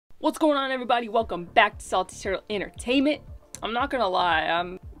What's going on, everybody? Welcome back to SaltyTurtle Entertainment. I'm not gonna lie,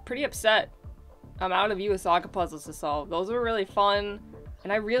 I'm pretty upset. I'm out of US Soccer puzzles to solve. Those were really fun,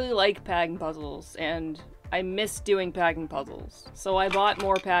 and I really like packing puzzles, and I miss doing packing puzzles. So I bought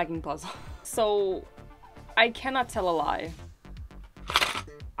more packing puzzles. So I cannot tell a lie.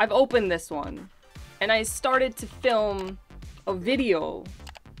 I've opened this one, and I started to film a video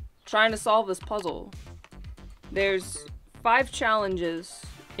trying to solve this puzzle. There's 5 challenges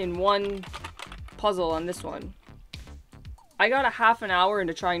in one puzzle on this one. I got a half an hour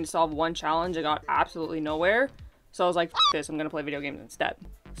into trying to solve one challenge. I got absolutely nowhere. So I was like, F this, I'm gonna play video games instead.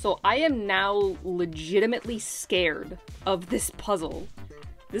 So I am now legitimately scared of this puzzle.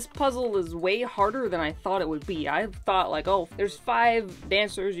 This puzzle is way harder than I thought it would be. I thought like, oh, there's 5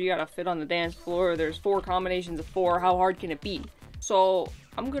 dancers you gotta fit on the dance floor. There's 4 combinations of 4. How hard can it be? So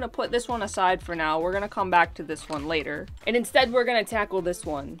I'm gonna put this one aside for now. We're gonna come back to this one later. And instead we're gonna tackle this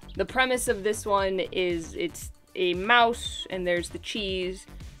one. The premise of this one is it's a mouse and there's the cheese.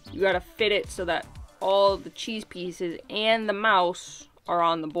 You gotta fit it so that all the cheese pieces and the mouse are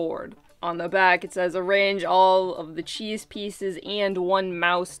on the board. On the back it says arrange all of the cheese pieces and 1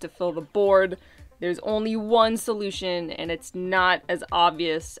 mouse to fill the board. There's only one solution and it's not as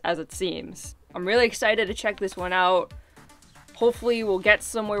obvious as it seems. I'm really excited to check this one out. Hopefully we'll get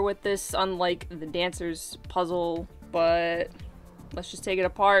somewhere with this, unlike the dancer's puzzle, but let's just take it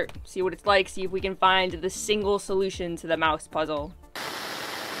apart, see what it's like, see if we can find the single solution to the mouse puzzle.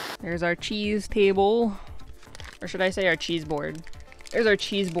 There's our cheese table, or should I say our cheese board. There's our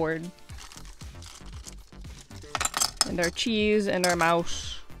cheese board. And our cheese and our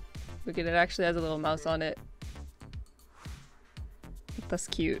mouse. Look at it, actually has a little mouse on it. That's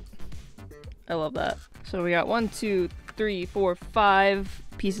cute. I love that. So we got 1, 2, 3, 4, 5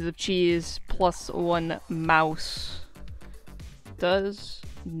 pieces of cheese plus 1 mouse. Does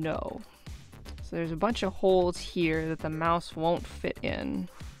no. So there's a bunch of holes here that the mouse won't fit in.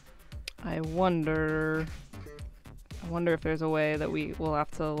 I wonder if there's a way that we will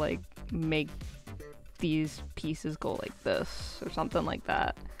have to like make these pieces go like this or something like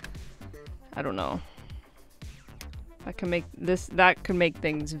that. I don't know. That could make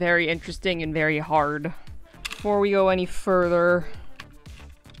things very interesting and very hard. Before we go any further,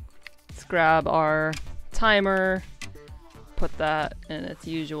 let's grab our timer, put that in its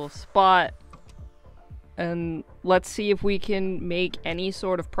usual spot, and let's see if we can make any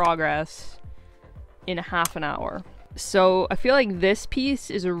sort of progress in a half an hour. So I feel like this piece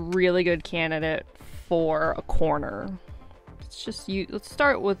is a really good candidate for a corner. Let's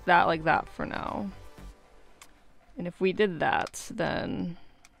start with that like that for now. And if we did that, then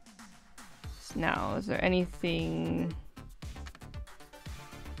now, is there anything?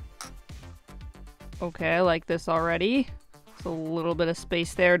 Okay, I like this already. There's a little bit of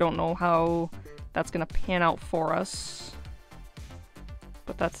space there. Don't know how that's gonna pan out for us,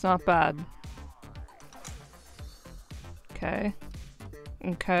 but that's not bad. Okay.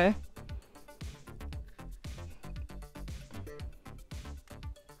 Okay.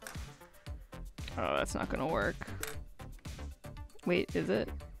 Oh, that's not gonna work. Wait, is it?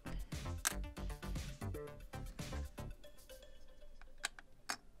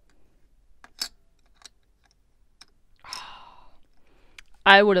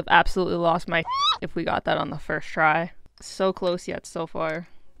 I would have absolutely lost my if we got that on the first try. So close yet so far.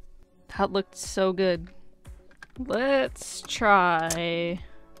 That looked so good. Let's try.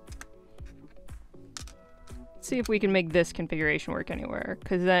 Let's see if we can make this configuration work anywhere.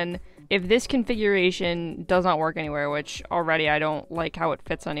 Because then, if this configuration does not work anywhere, which already I don't like how it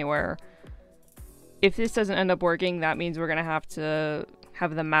fits anywhere. If this doesn't end up working, that means we're gonna have to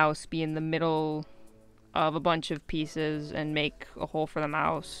have the mouse be in the middle of a bunch of pieces and make a hole for the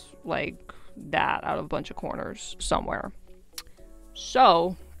mouse like that out of a bunch of corners somewhere.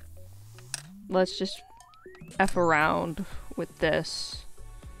 So let's just F around with this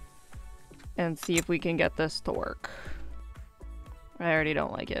and see if we can get this to work. I already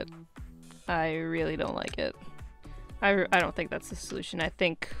don't like it. I really don't like it. I don't think that's the solution. I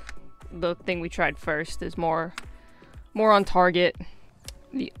think the thing we tried first is more on target.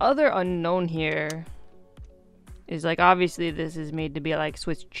 The other unknown here is like, obviously this is made to be like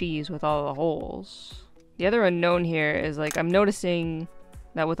Swiss cheese with all the holes. The other unknown here is like, I'm noticing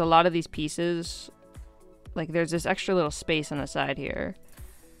that with a lot of these pieces, like there's this extra little space on the side here.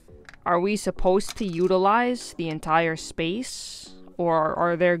 Are we supposed to utilize the entire space? Or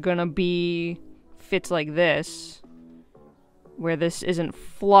are there gonna be fits like this where this isn't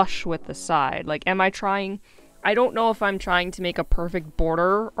flush with the side? Like, am I trying? I don't know if I'm trying to make a perfect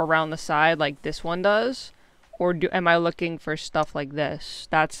border around the side like this one does, Or am I looking for stuff like this?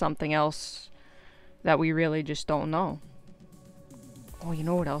 That's something else that we really just don't know. Oh, you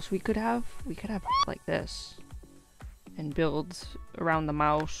know what else we could have? We could have like this. And build around the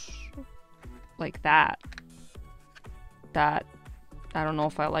mouse like that. I don't know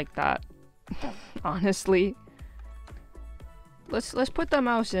if I like that. Honestly. Let's put the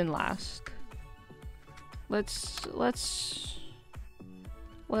mouse in last. Let's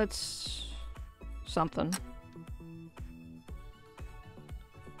something.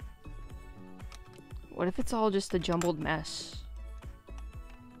 What if it's all just a jumbled mess?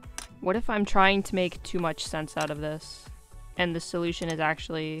 What if I'm trying to make too much sense out of this and the solution is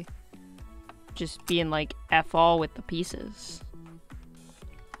actually just being like F all with the pieces?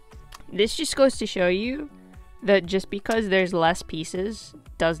 This just goes to show you that just because there's less pieces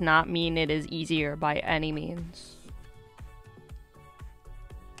does not mean it is easier by any means.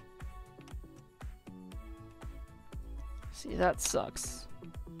 See, that sucks.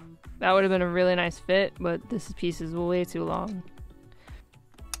 That would have been a really nice fit, but this piece is way too long.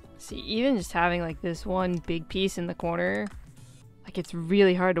 See, even just having like this one big piece in the corner, like it's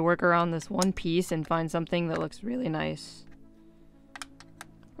really hard to work around this one piece and find something that looks really nice.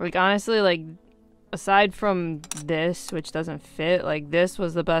 Like honestly, like aside from this, which doesn't fit, like this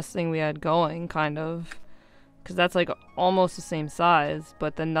was the best thing we had going, kind of. Because that's like almost the same size,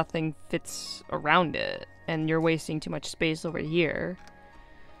 but then nothing fits around it. And you're wasting too much space over here.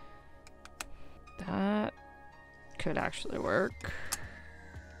 That could actually work.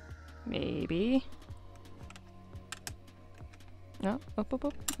 Maybe. No, up.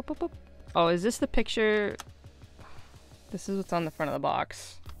 Oh, is this the picture? This is what's on the front of the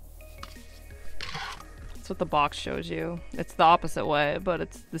box. That's what the box shows you. It's the opposite way, but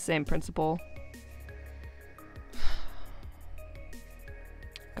it's the same principle.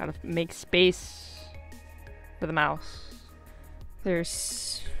 Gotta make space for the mouse.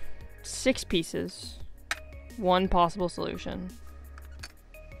 There's 6 pieces. One possible solution.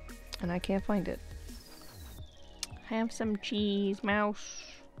 And I can't find it. Have some cheese, mouse.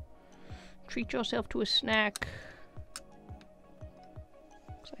 Treat yourself to a snack.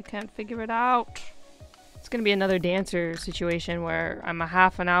 'Cause I can't figure it out. It's gonna be another dancer situation where I'm a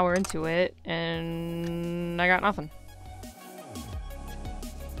half an hour into it and I got nothing.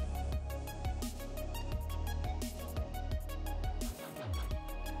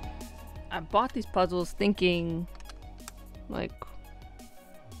 I bought these puzzles thinking, like,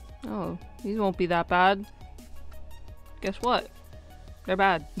 oh, these won't be that bad. Guess what? They're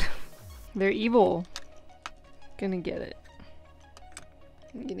bad. They're evil. Gonna get it.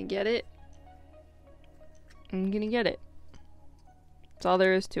 I'm gonna get it. I'm gonna get it. That's all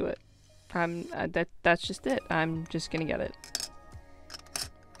there is to it. That's just it. I'm just gonna get it.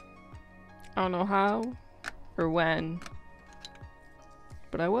 I don't know how or when,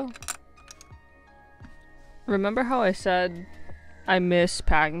 but I will. Remember how I said I miss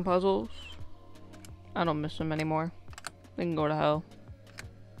packing puzzles? I don't miss them anymore. They can go to hell.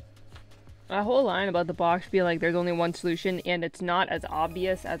 That whole line about the box being like there's only one solution and it's not as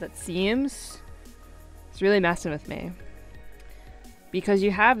obvious as it seems, it's really messing with me. Because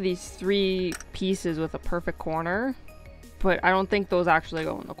you have these 3 pieces with a perfect corner, but I don't think those actually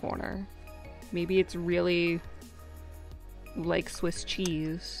go in the corner. Maybe it's really like Swiss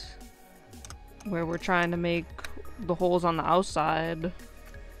cheese, where we're trying to make the holes on the outside.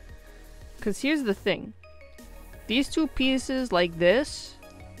 Because here's the thing. These 2 pieces like this,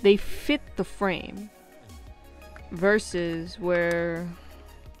 they fit the frame. Versus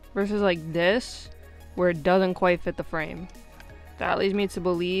like this, where it doesn't quite fit the frame. That leads me to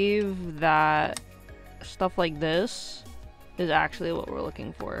believe that stuff like this is actually what we're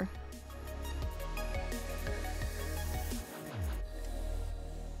looking for.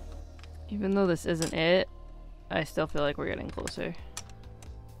 Even though this isn't it, I still feel like we're getting closer.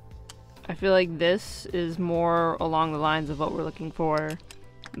 I feel like this is more along the lines of what we're looking for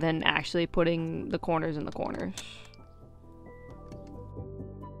than actually putting the corners in the corners.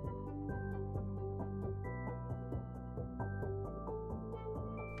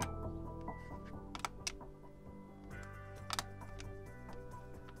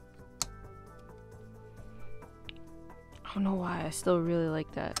 I don't know why, I still really like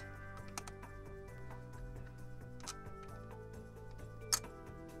that.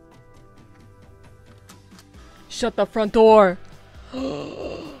 Shut the front door!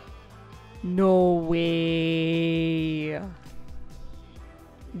 No way!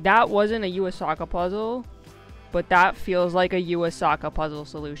 That wasn't a Iwasaka puzzle, but that feels like a Iwasaka puzzle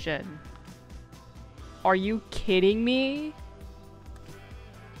solution. Are you kidding me?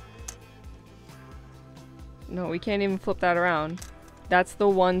 No, we can't even flip that around. That's the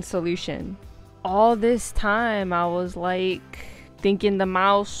one solution. All this time I was like thinking the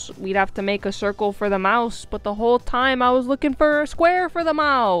mouse, we'd have to make a circle for the mouse, but the whole time I was looking for a square for the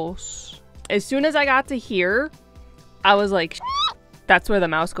mouse. As soon as I got to here, I was like, that's where the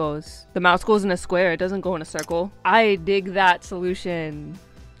mouse goes. The mouse goes in a square, it doesn't go in a circle. I dig that solution.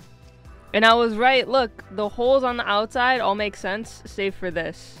 And I was right, look, the holes on the outside all make sense, save for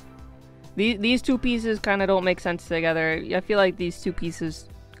this. These two pieces kind of don't make sense together. I feel like these two pieces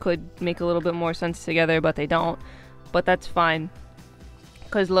could make a little bit more sense together, but they don't. But that's fine.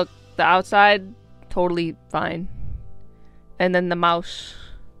 Because look, the outside, totally fine. And then the mouse.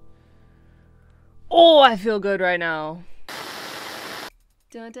 Oh, I feel good right now.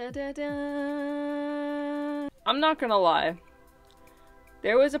 Dun, dun, dun, dun. I'm not gonna lie.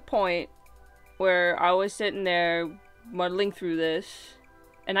 There was a point where I was sitting there muddling through this,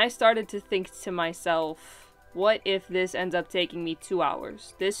 and I started to think to myself, what if this ends up taking me 2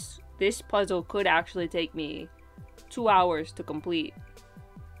 hours? This puzzle could actually take me 2 hours to complete.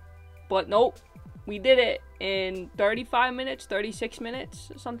 But nope, we did it in 35 minutes, 36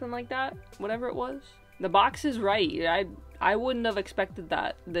 minutes, something like that, whatever it was. The box is right. I wouldn't have expected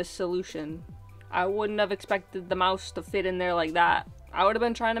that, this solution. I wouldn't have expected the mouse to fit in there like that. I would have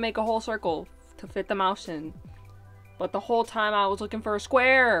been trying to make a whole circle to fit the mouse in. But the whole time I was looking for a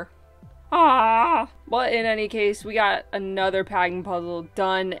square. Ah! But in any case, we got another packing puzzle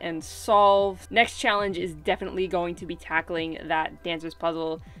done and solved. Next challenge is definitely going to be tackling that dancer's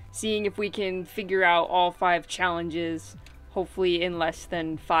puzzle. Seeing if we can figure out all 5 challenges. Hopefully in less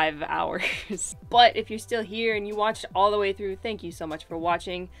than 5 hours. But if you're still here and you watched all the way through, thank you so much for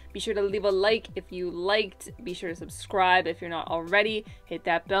watching. Be sure to leave a like if you liked. Be sure to subscribe if you're not already. Hit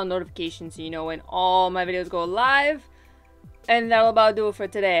that bell notification so you know when all my videos go live. And that'll about do it for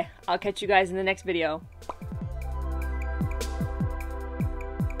today. I'll catch you guys in the next video.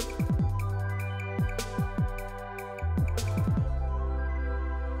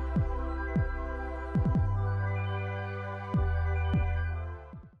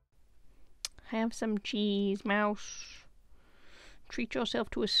 Have some cheese, mouse. Treat yourself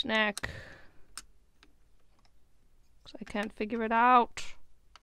to a snack. 'Cause I can't figure it out.